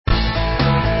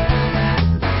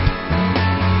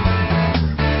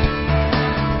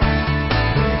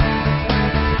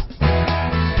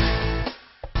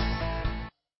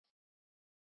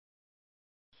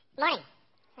Morning.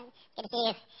 Good to see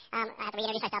you. I have to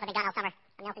reintroduce myself. I've been gone all summer.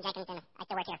 I'm Nelson Jenkins, and I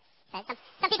still work here. So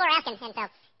some people were asking, and so,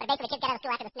 but basically kids got out of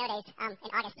school after the snow days in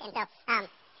August, and so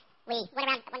we went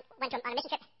around, went on a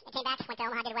mission trip, came back, went to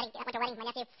Omaha, did a wedding, went to a wedding. My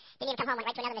nephew didn't even come home, went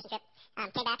right to another mission trip.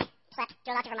 Came back, slept,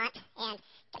 drove out to Vermont, and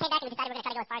came back and we decided we were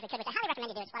going to try to go as far as we could, which I highly recommend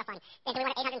you do. It's a lot of fun. And so we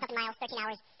went 800 and something miles, 13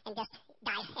 hours, and just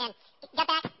died. And got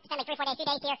back, spent like 3 or 4 days, 2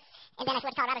 days here, and then I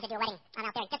went to Colorado to do a wedding. I'm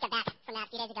out there, just got back from that a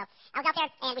few days ago. I was out there,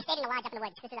 and we stayed in a lodge up in the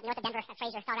woods. This is up north of Denver, at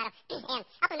Fraser, Colorado, and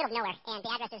up in the middle of nowhere. And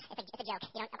the address is, it's a joke.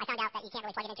 I found out that you can't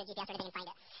really plug it into a GPS or anything and find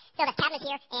it. So the cabin is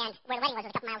here, and where the wedding was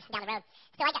a couple miles down the road.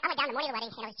 So I went down the morning of the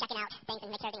wedding, and I was checking out things and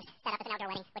make sure everything's set up. It's an outdoor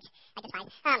wedding, which I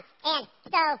despise. And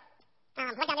so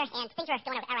went down there, and things were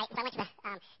going all right. So I went to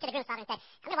the groom's father and said,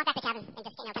 I'm going to walk back to the cabin and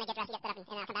just, kind of get dressed and get set up and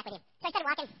come back with you. So I started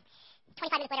walking.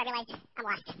 25 minutes later, I realized I'm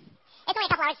lost. It's only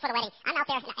a couple hours before the wedding. I'm out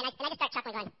there, and I just start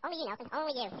chuckling, going, only you, Nelson,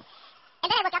 only you. And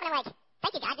then I look up, and I'm like,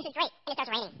 thank you, God, this is great. And it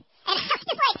starts raining. And I was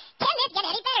just like, can this get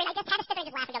any better? And I just had to sit there and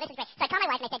just laugh and go, this is great. So I called my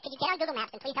wife, and I said, could you get on Google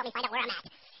Maps and please help me find out where I'm at?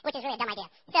 Which is really a dumb idea.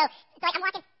 So I'm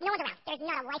walking, no one's around. There's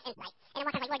not a life in sight. And I'm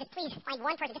walking, like, Lord, just please find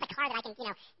one person, just a car that I can,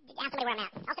 ask somebody where I'm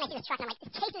at. Also, I see this truck, and I'm like,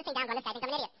 chasing this thing down, going, this guy thinks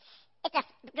I'm an idiot. It's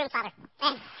the groom's father.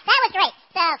 And that was great.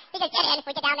 So we just get in,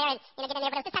 we get down there, and, get in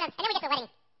there, but it was just kind of, and then we get to the wedding.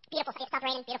 Beautiful. It stopped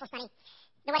raining, beautiful, sunny.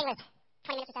 The wedding was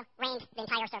 20 minutes or so, rained the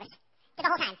entire service. The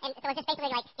whole time. And so it was just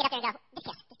basically like, get up there and go, just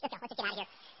kiss, let's go, let's just get out of here.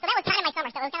 So that was kind of my summer.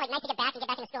 So it was kind of like nice to get back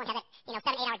into school and have that,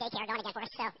 7-8 hour daycare going again for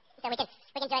us. So we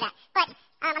can enjoy that. But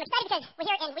I'm excited because we're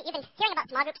here and you've been hearing about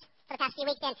small groups for the past few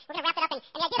weeks, and we're going to wrap it up. And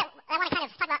the idea that I want to kind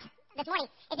of talk about this morning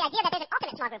is the idea that there's an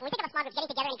ultimate small group. When we think of a small group,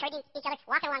 getting together, encouraging each other,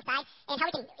 walking alongside, and how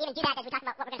we can even do that as we talk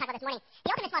about what we're going to talk about this morning. The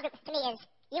ultimate small group to me is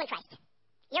you and Christ.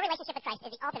 Your relationship with Christ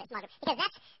is the ultimate small group, because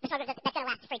that's the small group that's going to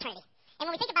last for eternity. And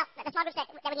when we think about the small groups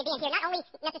that we can be in here, not only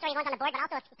necessarily ones on the board, but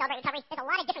also Celebrate Recovery, there's a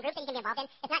lot of different groups that you can be involved in.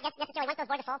 It's not just necessarily once those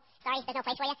boards are full, sorry, there's no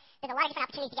place for you. There's a lot of different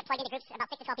opportunities to get plugged into groups, about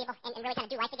 6 to 12 people, and really kind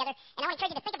of do life together. And I want to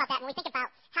encourage you to think about that when we think about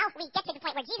how we get to the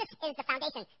point where Jesus is the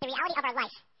foundation, the reality of our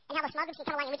life, and how the small groups can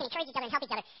come along and we can encourage each other and help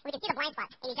each other. We can see the blind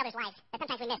spots in each other's lives that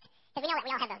sometimes we miss, because we know that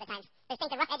we all have those at times. There's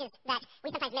things, the rough edges that we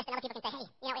sometimes miss, and other people can say, hey,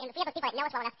 and we have those people that know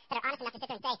us well enough, that are honest enough to sit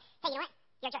there and say, hey, you know what?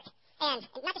 You're a jerk. And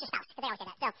not just your spouse, because they always say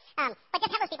that. So, but just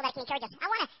have those people that can encourage us. I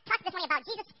want to talk this morning about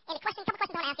Jesus, and a couple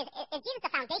questions I want to ask is Jesus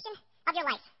the foundation of your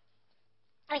life?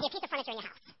 Or is he a piece of furniture in your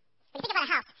house? When you think about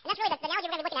a house, and that's really the analogy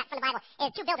we're going to be looking at from the Bible, is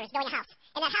 2 builders building a house.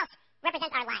 And that house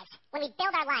represents our lives. When we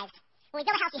build our lives, when we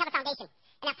build a house, you have a foundation.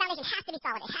 And that foundation has to be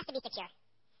solid. It has to be secure.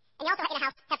 And you also, in a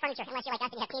house, have furniture, unless you're like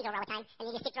us and you have teens over all the time, and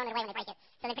you just keep throwing it away when they break it.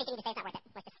 So then pretty soon you just say it's not worth it.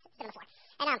 Let's just sit on the floor.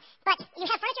 And, but you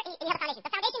have furniture and you have a foundation.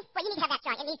 The foundation, well, you need to have that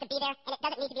strong. It needs to be there, and it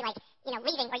doesn't need to be like,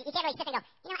 leaving, or you can't really sit there and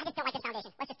go, I just don't like this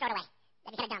foundation. Let's just throw it away.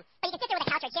 That'd be kind of dumb. But you can sit there with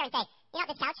a couch or a chair and say,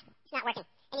 this couch, it's not working.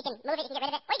 And you can move it, you can get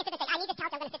rid of it. Or you can sit there and say, I need this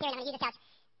couch, I'm going to sit here and I'm going to use this couch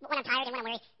when I'm tired and when I'm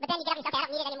weary. But then you get up and you say, okay, I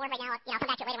don't need it anymore right now. I'll come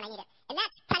back to it later when I need it. And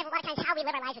that's kind of a lot of times how we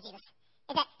live our lives with Jesus.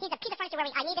 Is that he's a piece of furniture where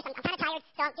I need this, I'm kind of tired,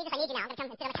 so Jesus, I need you now. I'm going to come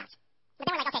and sit on the couch. But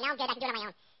then we're like, okay, now I'm good, I can do it on my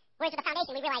own. Whereas with the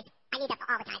foundation, we realize I need that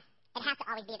all the time. It has to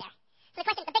always be there. So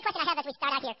the big question I have as we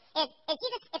start out here is if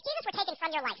Jesus were taken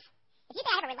from your life, if you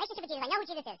say I have a relationship with Jesus, I know who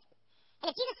Jesus is, and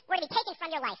if Jesus were to be taken from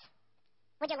your life,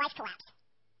 would your life collapse?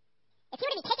 If he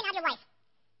were to be taken out of your life,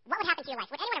 what would happen to your life?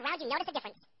 Would anyone around you notice a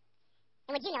difference?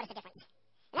 And would you notice a difference?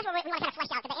 And that's what we want to kind of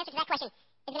flesh out, because the answer to that question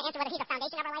is going to answer whether he's a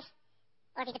foundation of our life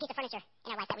or if he's a piece of furniture in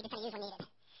our life that we just kind of use when needed.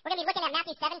 We're going to be looking at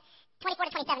Matthew 7, 24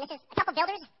 to 27. This is a couple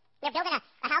builders. They're building a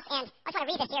house, and I just want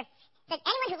to read this here. It says,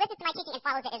 anyone who listens to my teaching and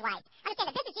follows it is wise. Understand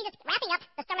that this is Jesus wrapping up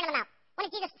the Sermon on the Mount. One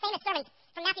of Jesus' famous sermons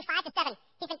from Matthew 5 to 7.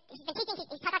 He's been teaching,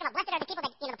 he's talking about blessed are the people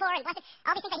that, the poor and blessed,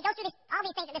 all these things, that he goes through all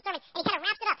these things in this sermon, and he kind of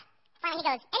wraps it up. Finally, he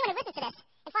goes, anyone who listens to this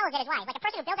and follows it is wise, like a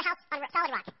person who builds a house on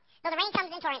solid rock. Though the rain comes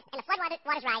in torrents and the flood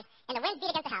waters rise and the winds beat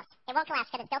against the house, it won't collapse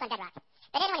because it's built on bedrock.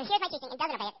 But anyone who hears my teaching and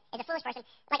doesn't obey it is a foolish person,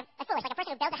 like a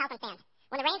person who builds a house on sand.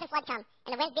 When the rains and floods come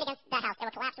and the winds beat against that house, it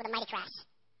will collapse with a mighty crash.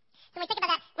 So when we think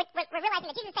about that, we're realizing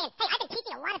that Jesus is saying, hey, I've been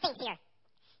teaching a lot of things here.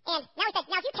 And now he says,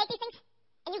 now if you take these things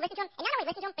and you listen to them, and not only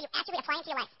listen to them, but you actually apply them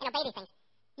to your life and obey these things,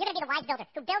 you're going to be the wise builder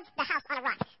who builds the house on a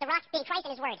rock. The rock being Christ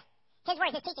and his word,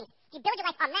 his teachings. If you build your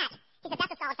life on that, he says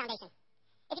that's a solid foundation.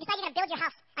 If you decide you're going to build your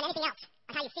house on anything else,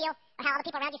 on how you feel or how other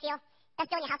people around you feel, that's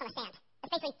building your house on the sand.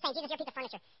 That's basically saying, Jesus, you're a piece of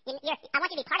furniture. I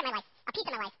want you to be part of my life, a piece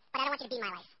of my life, but I don't want you to be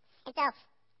my life. And so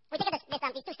we think of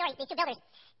these 2 stories, these 2 builders.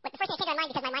 But the first thing that came to my mind,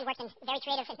 because my mind works in very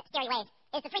creative and scary ways,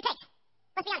 is the 3 pigs.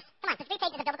 Let's be honest. Come on, the 3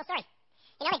 pigs is a biblical story.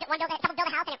 A couple build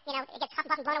a house, and it gets huff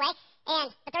and puff and blown away, and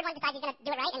the third one decides he's going to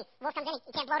do it right, and wolf comes in,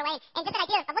 he can't blow it away. And just that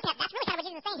idea of looking at, that's really kind of what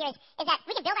Jesus is saying here is that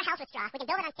we can build our house with straw, we can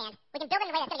build it on sand, we can build it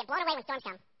in a way that's going to get blown away when storms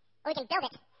come, or we can build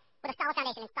it with a solid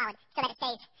foundation and solid so that it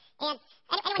stays. And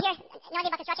anyone here know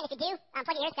anything about construction? If you do,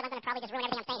 40 years, because I'm going to probably just ruin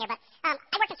everything I'm saying here, but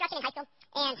I worked construction in high school,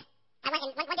 and I went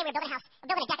and one day we were building a house,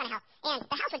 building a deck on a house, and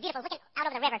the house was beautiful, it was looking out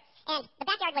over the river, and the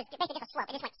backyard was basically just a slope.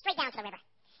 It just went straight down to the river.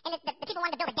 And the people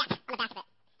wanted to build a deck on the back of it.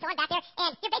 So I'm back there,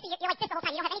 and you're like this the whole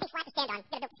time. You don't have anything flat to stand on. You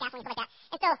got to build scaffolding and stuff like that.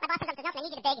 And so my boss comes up and says, Nelson, I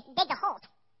need you to dig the holes,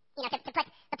 to put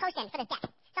the post in for this deck.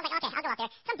 So I'm like, okay, I'll go out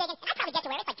there. So I'm digging, and I probably get to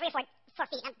where it's like 3 or 4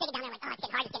 feet. And I'm digging down there like, oh, it's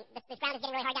getting hard. This ground is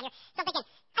getting really hard down here. So I'm thinking,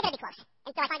 I gotta be close.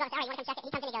 And so I finally go, all right, you want to come check it?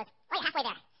 He comes in and he goes, well, you're halfway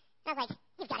there. And I was like,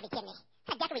 you've got to be kidding me. What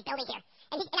kind of deck are we building here?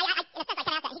 And I in a sense, I kind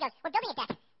of asked that. He goes, we're building a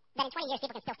deck that in 20 years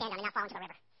people can still stand on and not fall into the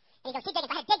river. And he goes, keep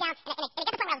digging. So I had to dig down, and it got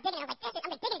to the point where I was digging, and I was like,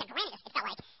 I'm like digging into granite, it felt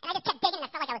like. And I just kept digging, and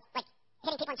it felt like I was like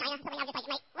hitting people in China. So I was just like,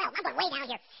 well, I'm going way down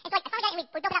here. And so I found that, and we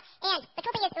built it up. And the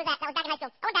cool thing is, that was back in high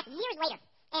school. I went back years later,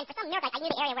 and for some miracle, I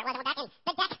knew the area where it was. I went back, and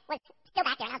the deck was still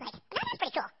back there. And I was like, no, that's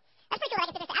pretty cool. That's pretty cool. I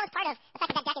consider I was part of the fact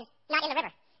that that deck is not in the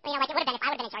river. Like it would have been if I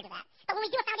would have been in charge of that. But when we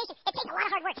do a foundation, it takes a lot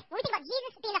of hard work. When we think about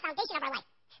Jesus being the foundation of our life,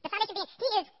 the foundation being He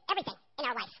is everything in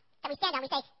our life that we stand on. We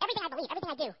say everything I believe,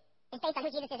 everything I do is based on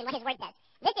who Jesus is and what His Word says.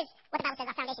 This is what the Bible says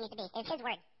our foundation needs to be, is His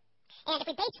Word. And if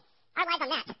we base our lives on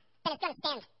that, then it's going to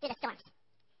stand through the storms.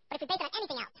 But if we base it on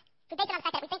anything else, if we base it on the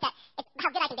fact that we think that it's how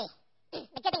good I can be,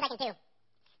 the good things I can do,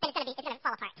 then it's going to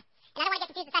fall apart. And I don't want to get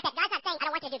confused with the fact that God's not saying I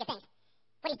don't want you to do good things.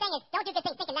 What He's saying is don't do good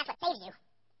things thinking that's what saves you.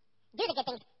 Do the good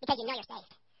things because you know you're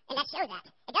saved. And that shows that.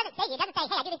 It doesn't save you. It doesn't say,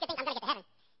 hey, I do these good things, I'm going to get to heaven.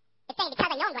 It's saying because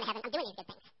I know I'm going to heaven, I'm doing these good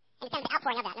things. And it's kind of the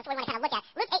outpouring of that. And that's what we want to kind of look at.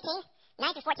 Luke 18,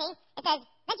 9 through 14, it says,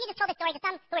 then Jesus told the story to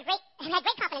some who had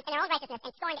great confidence in their own righteousness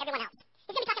and scorned everyone else.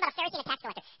 He's going to be talking about a Pharisee and a tax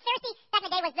collector. Pharisee, back in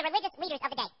the day, was the religious leaders of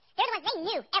the day. They're the ones, they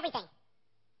knew everything.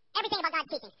 Everything about God's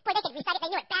teaching. Boy, they could recite it,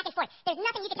 they knew it back and forth. There's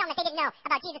nothing you could tell them that they didn't know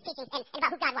about Jesus' teachings and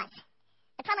about who God was.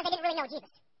 The problem is they didn't really know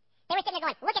Jesus. They were sitting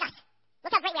there going, look at us.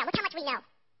 Look how great we are. Look how much we know.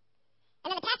 And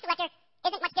then the tax collector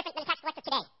isn't much different than the tax collector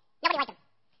today. Nobody liked them.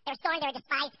 They were scorned, they were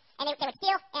despised, and they would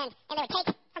steal, and they would take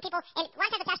from people. And a lot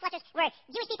of times the tax collectors were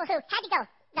Jewish people who had to go.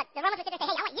 The Romans would sit there and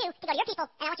say, hey, I want you to go to your people,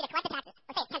 and I want you to collect the taxes.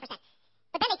 Let's say it's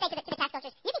 10%. But then they say to the tax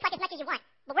collectors, you can collect as much as you want,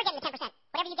 but we're getting the 10%.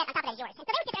 Whatever you get on top of that is yours. And so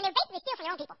they would sit there and they would basically steal from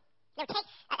their own people. They would take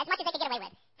as much as they could get away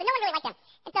with. So no one really liked them.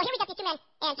 And so here we got these two men,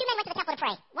 and two men went to the temple to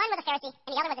pray. One was a Pharisee,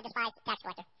 and the other was a despised tax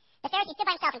collector. The Pharisee stood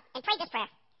by himself and prayed this prayer.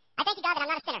 I thank you, God, that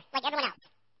I'm not a sinner like everyone else.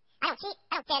 I don't cheat,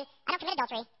 I don't sin, I don't commit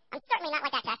adultery. I'm certainly not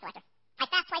like that tax collector. I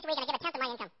fast twice a week and I give a tenth of my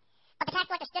income. But the tax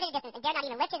collector stood at a distance and dared not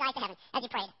even lift his eyes to heaven as he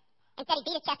prayed. Instead, he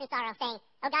beat his chest in sorrow, saying,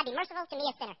 Oh God, be merciful to me,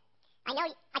 a sinner.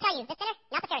 I tell you, this sinner,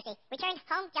 not the Pharisee, returned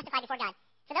home justified before God.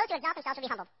 For those who exalt themselves will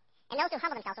be humbled, and those who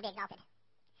humble themselves will be exalted.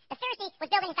 The Pharisee was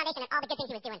building his foundation on all the good things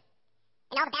he was doing,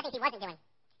 and all the bad things he wasn't doing.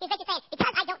 He was basically saying,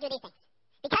 because I don't do these things,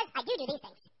 because I do these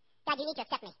things, God, you need to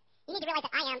accept me. You need to realize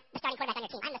that I am the starting quarterback on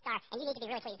your team. I'm the star, and you need to be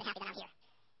really pleased and happy that I'm here.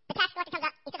 The tax collector comes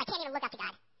up, he says, I can't even look up to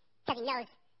God, because he knows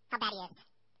how bad he is.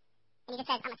 And he just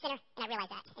says, I'm a sinner, and I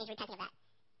realize that, and he's repenting of that.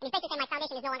 And he's basically saying, my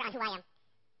foundation is no longer on who I am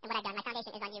and what I've done. My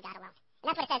foundation is on you, God, alone. And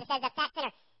that's what it says. It says that that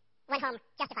sinner went home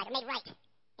justified or made right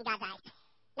in God's eyes.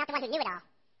 Not the one who knew it all,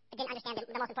 but didn't understand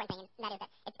the most important thing, and that is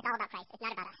that it's all about Christ. It's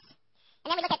not about us. And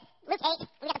then we look at Luke 8,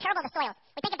 and we get the parable of the soils.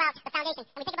 We think about the foundation,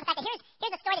 and we think about the fact that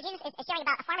here's the story that Jesus is sharing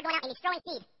about a farmer going out and he's throwing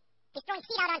seed. He's throwing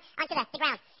seed out onto the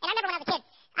ground. And I remember when I was a kid,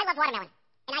 I loved watermelon.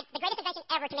 And the greatest invention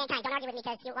ever to mankind, don't argue with me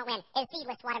because you won't win, is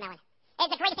seedless watermelon.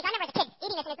 It's the greatest thing. I remember as a kid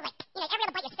eating this, and it's like, every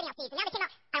other bite you're spitting out seeds. And now they came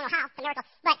out, I don't know how, it's a miracle,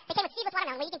 but they came with seedless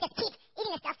watermelon where you can just keep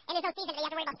eating this stuff, and there's no seeds in it that you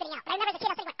have to worry about spitting out. But I remember as a kid,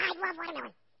 I was thinking, I love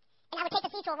watermelon. And I would take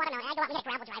the seeds to a watermelon, and I'd go out and we had a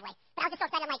gravel driveway. But I was just so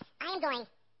excited, I'm like, I am going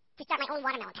to start my own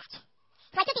watermelon patch.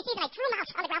 So I took these seeds and I threw them out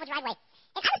on the gravel driveway.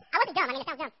 And I wasn't dumb, I mean, it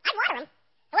sounds dumb. I'd water them.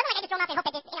 It wasn't like I just throw them out and hope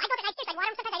they just, I'd go there and I'd water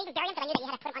them. Sometimes I'd even bury them because I knew that you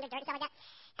had to put them under dirt and stuff like that.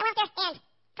 I went out there, and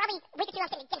probably a week or two I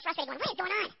was getting frustrated, going, what is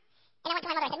going on? And I went to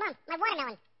my mother, I said, Mom, my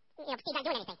watermelon, seeds aren't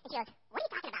doing anything. And she goes, what are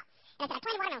you talking about? And I said, I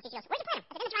planted watermelon seeds. She goes, where'd you plant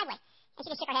them? I said, in the driveway. And she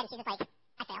just shook her head and she was like,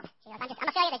 I failed. She goes, I'm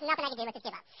a failure, there's nothing I can do, let's just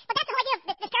give up. But that's the whole idea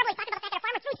of this parable. He's talking about the fact that a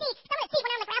farmer threw seed. Some of the seed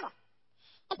went out on the gravel.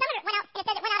 And some of it went out, and it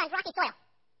says it went out on rocky soil.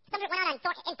 Some of it went out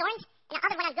in thorns, and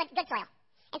others went on good soil.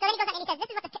 And so then he goes on and he says, this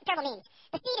is what the parable means.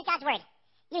 The seed is God's word.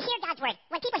 You hear God's word.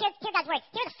 When people hear God's word,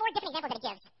 here are the 4 different examples that it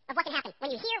gives of what can happen when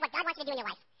you hear what God wants you to do in your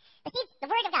life. The seeds, the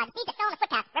word of God, the seeds that fell on the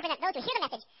footpath represent those who hear the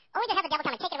message, only to have the devil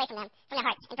come and take it away from them, from their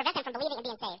hearts, and prevent them from believing and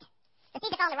being saved. The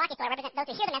seeds that fall on the rocky soil represent those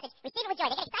who hear the message, receive it with joy.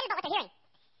 They get excited about what they're hearing.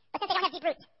 But since they don't have deep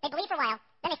roots, they believe for a while,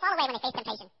 then they fall away when they face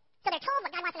temptation. So they're told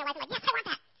what God wants in their life, and like, yes, I want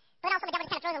that. But also the devil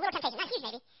just kind of throws a little temptation, not huge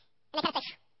maybe, and they kind of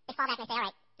say, they fall back and they say, all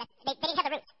right, they didn't have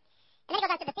the roots. And then it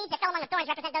goes on to the seeds that fell among the thorns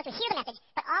represent those who hear the message,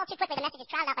 but all too quickly the message is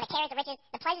drowned out by the cares, the riches,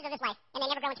 the pleasures of this life, and they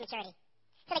never grow into maturity.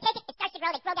 So they take it, it starts to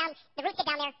grow, they grow down, the roots get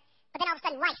down there, but then all of a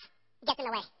sudden life gets in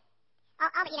the way.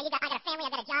 I got a family,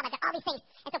 I got a job, I got all these things,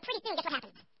 and so pretty soon, guess what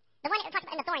happens? The one that talks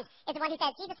about in the thorns is the one who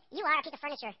says, Jesus, you are a piece of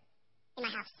furniture in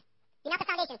my house. You're not the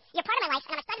foundation. You're part of my life,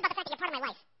 and I'm excited about the fact that you're part of my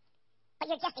life. But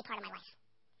you're just a part of my life.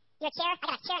 You're a chair. I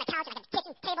got a chair and a couch, and I got a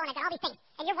kitchen table, and I got all these things.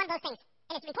 And you're one of those things.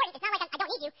 And it's important. It's not like I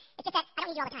don't need you. It's just that I don't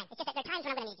need you all the time. It's just that there are times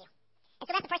when I'm going to need you. And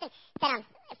so that's the person that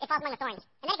it falls among the thorns.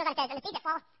 And then it goes on and says, and the seeds that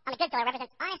fall on the good soil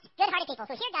represents honest, good-hearted people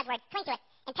who hear God's word, cling to it,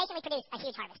 and patiently produce a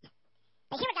huge harvest.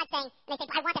 They hear what God's saying, and they say,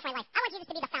 I want that for my life. I want Jesus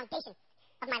to be the foundation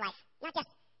of my life, not just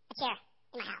a chair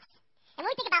in my house. And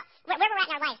when we think about where we're at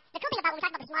in our lives, the cool thing about when we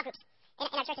talk about the small groups in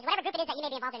our churches, whatever group it is that you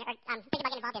may be involved in or think about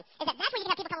getting involved in, is that that's where you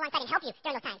can have people come alongside and help you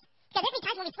during those times. Because there's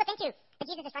times when we slip into the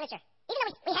Jesus is furniture. Even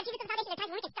though we have Jesus as the foundation, there are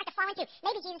times when we can start to fall into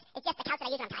maybe Jesus is just the couch that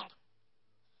I use when I'm tired.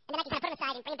 And then I can kind of put him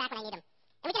aside and bring him back when I need him.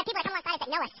 And we can have people that come alongside us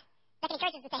that know us, that can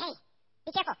encourage us and say, hey,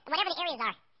 be careful, in whatever the areas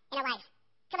are in our lives.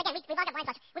 Because again, we've all got blind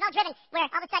spots. We've all driven where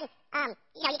all of a sudden,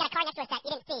 you got a car next to us that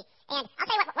you didn't see. And I'll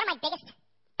tell you what, one of my biggest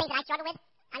things that I struggle with,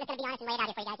 I'm just going to be honest and lay it out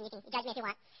here for you guys, and you can judge me if you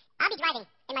want. I'll be driving,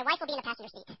 and my wife will be in the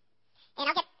passenger seat. And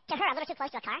I'll get to her a little too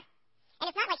close to a car. And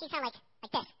it's not like she's kind of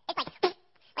like this. It's like,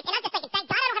 and I'm just thinking, thank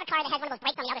God I don't have a car that has one of those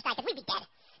brakes on the other side, because we'd be dead.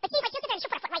 But see, she'll sit there and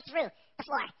she'll put her foot right through the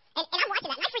floor. And I'm watching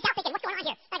that, and I freak out thinking, what's going on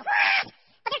here? Like, what?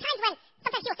 But there are times when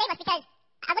sometimes she'll save us because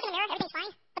I look in the mirror, everything's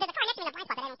fine, but there's a car next to me in a blind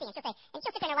spot that I don't see, and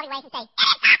she'll sit there in a loving way and say,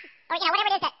 or, whatever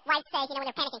it is that wives say, when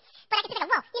they're panicking. But I can sit there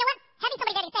and go, whoa, you know what? Having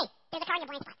somebody there to say, there's a car in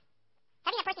your blind spot.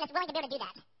 Having a person that's willing to be able to do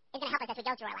that is going to help us as we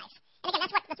go through our life. And again,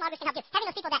 that's what the small groups can help do. Having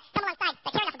those people that come alongside,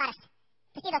 that care enough about us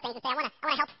to see those things and say, I want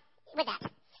to help with that.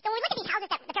 So when we look at these houses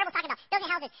that the parable's talking about, building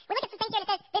houses, we look at some things here that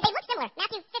says they look similar.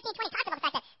 Matthew 15:20 talks about the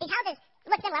fact that these houses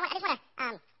look similar. I just want to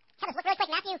have us look really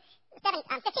quick. Matthew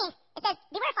 7:15, it says,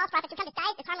 beware of false prophets who come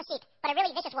disguised as harmless sheep, but are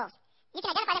really vicious wolves. You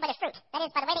can identify them by their fruit, that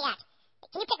is, by the way they act.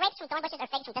 Can you pick grapes from thorn bushes or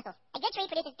figs from thistles? A good tree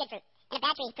produces good fruit, and a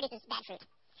bad tree produces bad fruit.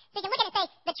 So you can look at it and say,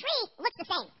 the tree looks the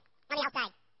same on the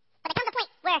outside, but there comes a point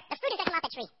where the fruit is going to come out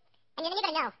that tree, and then you're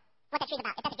going to know what that tree's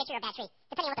about, if that's a good tree or a bad tree,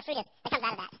 depending on what the fruit is that comes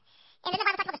out of that. And then the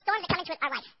Bible talks about the storms that come into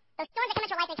our life. Those storms that come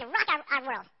into our life and can rock our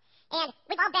world. And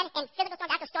we've all been in physical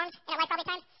storms, actual storms in our life probably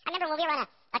times. I remember when we were on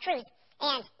a cruise,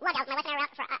 and my wife and I were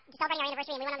out for celebrating our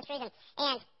anniversary, and we went on this cruise,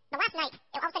 and the last night,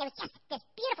 all of a sudden, it was just this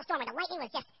beautiful storm where the lightning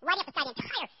was just lighting up the sky, the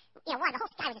entire, water, the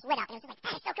whole sky was just lit up, and it was just like,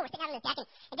 that is so cool, we're sitting out on this deck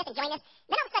and just enjoying this.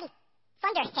 Then all of a sudden,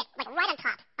 thunder hit, like right on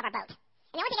top of our boat.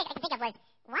 And the only thing I could think of was,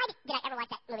 why did I ever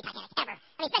watch that movie Titanic, ever?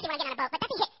 I mean, especially when I get on a boat, but that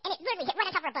thing hit, and it literally hit right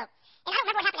on top of our boat. And I don't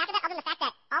remember what happened after that, other than the fact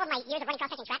that all of my years of running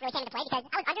cross-country track really came into play, because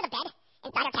I was under the bed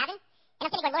inside our cabin, and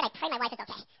I'm sitting going, Lord, I pray my wife is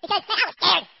okay. Because, man, I was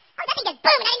scared. Oh, that thing just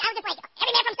boom, and I was just like,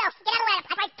 every man for himself, get out of the way.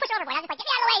 I tried to push overboard. I was just like, get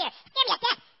me out of the way here. Scare me to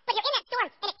death. But you're in that storm,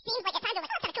 and it seems like at times you're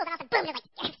like, oh, it's kind of cool, and all of a sudden, boom, and it's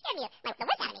like, scared me the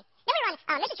wits out of me. Then we were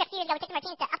on a mission trip a few years ago. We took some of our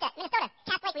teams up to Minnesota,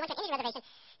 Cass Lake. We went to an Indian reservation,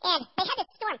 and they had this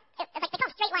storm. It was like, they call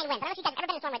them straight line winds. I don't know if you guys have ever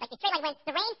been in a storm where like the straight line winds.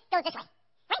 The rain goes this way.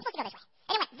 Rain's supposed to go this way.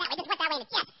 And it went that way. It just went that way, and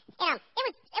it's yes. And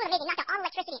it was amazing. Knocked out all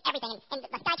electricity and everything, and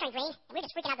the sky turned green, and we were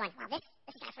just freaking out going, wow, this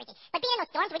is kind of freaky. But being in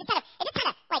those storms, it just kind of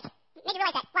like made me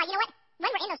realize that, wow, you know what? When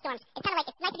we're in those storms, it's kind of like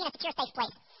it's nice to be in a secure, safe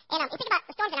place. And you think about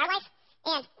the storms in our life,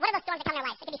 and what are those storms that come in our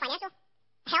life? It could be financial,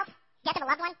 health, death of a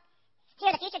loved one, fear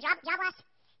of the future, job loss,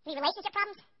 the relationship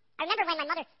problems. I remember when my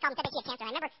mother called and said that she had cancer.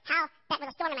 I remember how that was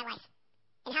a storm in my life,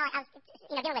 and how I was,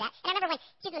 dealing with that. And I remember when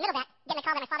she was in the middle of that, getting a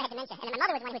call that my father had dementia, and then my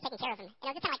mother was the one who was taking care of him. And I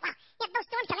was just kind of like, wow, those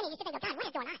storms come in, and you sit there and go, God, what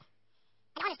is going on?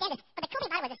 I don't understand this. But the cool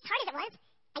thing about it was, as hard as it was,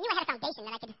 I knew I had a foundation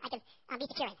that I could be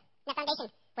secure in. And that foundation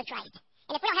was Christ.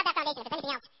 And if we don't have that foundation, if it's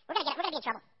anything else, we're gonna be in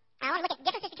trouble. I want to look at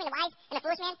differences between the wise and the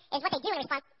foolish man is what they do in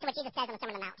response to what Jesus says on the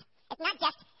Sermon on the Mount. It's not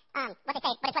just what they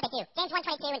say, but it's what they do. James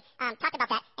 1:22 talked about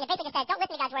that, and it basically just says, don't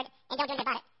listen to God's word and don't do anything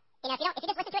about it. If you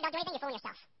just listen to it and don't do anything, you're fooling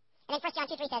yourself. And then 1 John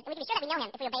 2:3 says, we can be sure that we know him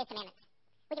if we obey his commandments.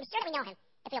 We can be sure that we know him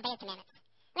if we obey his commandments.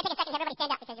 I'm going to take a second to have everybody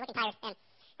stand up because you're looking tired, and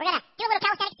we're going to do a little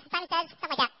calisthenics, Simon says,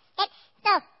 something like that. Okay?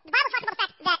 So, the Bible talks about the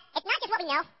fact that it's not just what we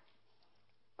know,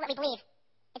 what we believe,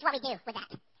 it's what we do with that.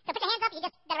 So put your hands up, you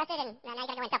just got arrested, and now you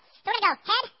got to go in. So we're going to go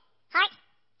head, heart,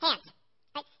 hands.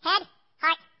 Right? Head,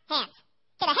 heart, hands.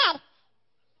 Okay, the head,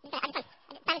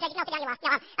 Simon says, you can all sit down, you lost.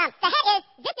 No, the head is,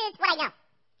 this is what I know.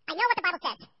 I know what the Bible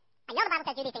says. I know the Bible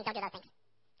says do these things, don't do those things.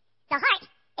 The heart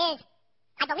is,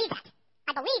 I believe that.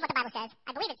 I believe what the Bible says.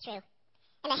 I believe it's true.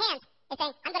 And the hands is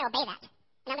saying, I'm going to obey that.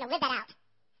 And I'm going to live that out.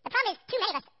 The problem is, too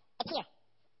many of us, it's here.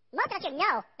 Most of us here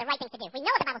know the right things to do. We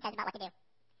know what the Bible says about what to do.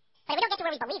 But if we don't get to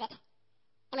where we believe it,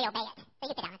 and we obey it. So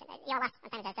you sit down. You all lost on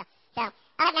Simon says so.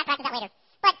 I'll have Matt practice that later.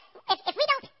 But if we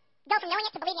don't go from knowing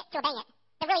it to believing it to obeying it,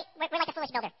 then really we're like a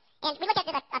foolish builder. And we look at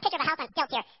a picture of a house on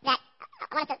stilts here that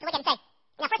I want us to look at and say,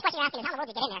 now first question you're asking is how in the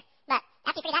world did you get in there? But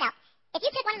after you figure that out, if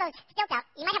you took one of those stilts out,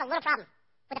 you might have a little problem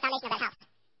with the foundation of that house.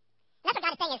 And that's what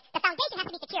God is saying is the foundation has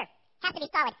to be secure, has to be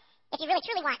solid, if you really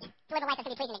truly want to live a life that's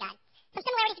going to be pleasing to God. some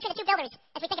similarities between the two builders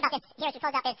as we think about this here as we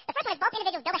close out is the first one is both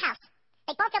individuals build a house.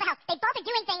 They both build a house. They both are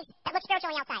doing things that look spiritual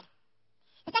on the outside.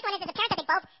 The second one is apparent that they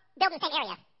both build in the same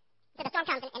area. So the storm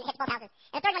comes and hits both houses.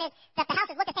 And the third one is that the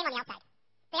houses look the same on the outside.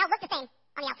 They all look the same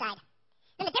on the outside.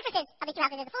 Then the differences of these two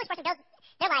houses is the foolish person builds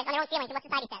their lives on their own feelings and what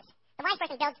society says. The wise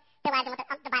person builds their lives on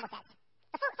what the Bible says.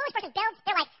 The foolish person builds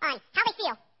their life on how they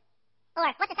feel, or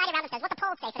what society around them says, what the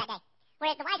polls say for that day.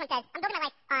 Whereas the wise one says, I'm building my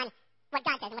life on what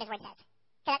God says and what His Word says.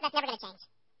 So that's never going to change.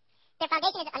 Their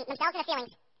foundation is on themselves and their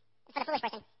feelings for the foolish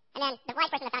person. And then the wise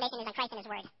person, the foundation is on Christ and His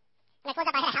Word. When I closed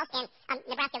up, I had a house in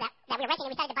Nebraska that we were renting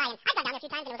and we decided to buy. And I'd gone down there a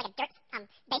few times and it was like a dirt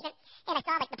basement. And I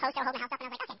saw like the post that were holding the house up and I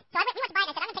was like, okay. So we went to buy it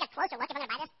and I said, I'm going to take a closer look if I'm going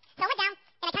to buy this. So I went down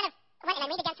and I kind of went and I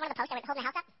leaned against one of the posts that were holding the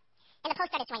house up. And the post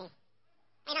started swinging.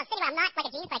 And I was sitting where I'm not like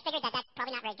a genius, but I figured that that's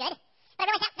probably not very good. But I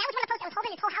realized that was one of the posts that was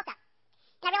holding this whole house up.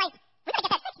 And I realized we got to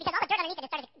get that fixed because all the dirt underneath it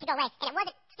started to go away and it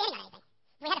wasn't standing on anything.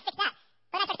 So we had to fix that.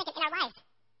 But then I started thinking, in our lives,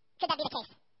 could that be the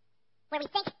case? Where we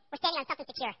think we're standing on something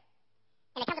secure.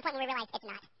 And it comes to a point where we realize it's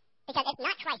not. Because it's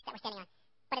not Christ that we're standing on,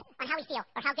 but it's on how we feel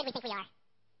or how good we think we are.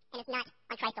 And it's not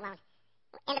on Christ alone.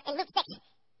 In Luke 6,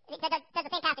 it does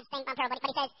the same passage, same parable, but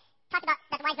he says, talks about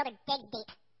that the wise builder digs deep.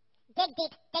 Dig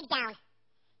deep, dig down.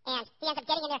 And he ends up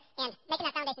getting in there and making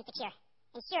that foundation secure.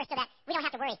 And sure so that we don't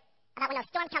have to worry about when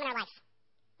those storms come in our life.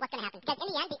 What's going to happen? Because in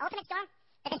the end, the ultimate storm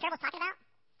that this parable is talking about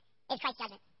is Christ's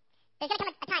judgment. There's going to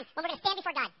come a time when we're going to stand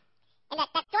before God. And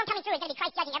that storm coming through is going to be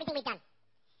Christ judging everything we've done.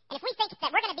 And if we think that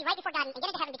we're going to be right before God and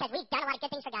get into heaven because we've done a lot of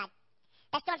good things for God,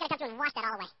 that storm's going to come through and wash that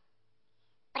all away.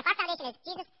 But if our foundation is,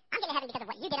 Jesus, I'm getting to heaven because of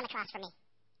what you did on the cross for me.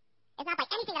 It's not by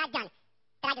anything that I've done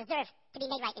that I deserve to be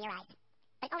made right in your eyes,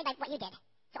 but it's only by what you did.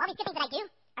 So all these good things that I do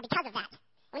are because of that.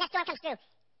 And when that storm comes through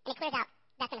and it clears out,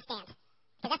 that's going to stand.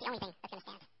 Because that's the only thing that's going to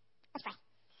stand. Let's pray.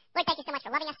 Lord, thank you so much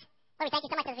for loving us. Lord, we thank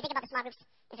you so much as we think about the small groups,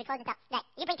 as we close this up, that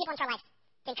you bring people into our lives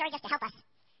to encourage us, to help us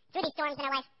through these storms in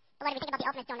our life. But Lord, we think about the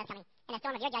ultimate storm that's coming, and the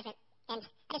storm of your judgment. And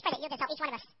I just pray that you'll just help each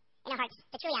one of us in our hearts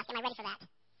to truly ask, am I ready for that?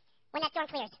 When that storm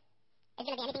clears, is there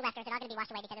going to be anything left, or is it all going to be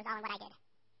washed away because it was all in what I did?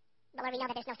 But Lord, we know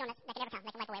that there's no storm that can ever come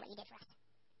that can wipe away what you did for us.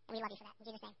 And we love you for that. In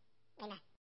Jesus' name, amen.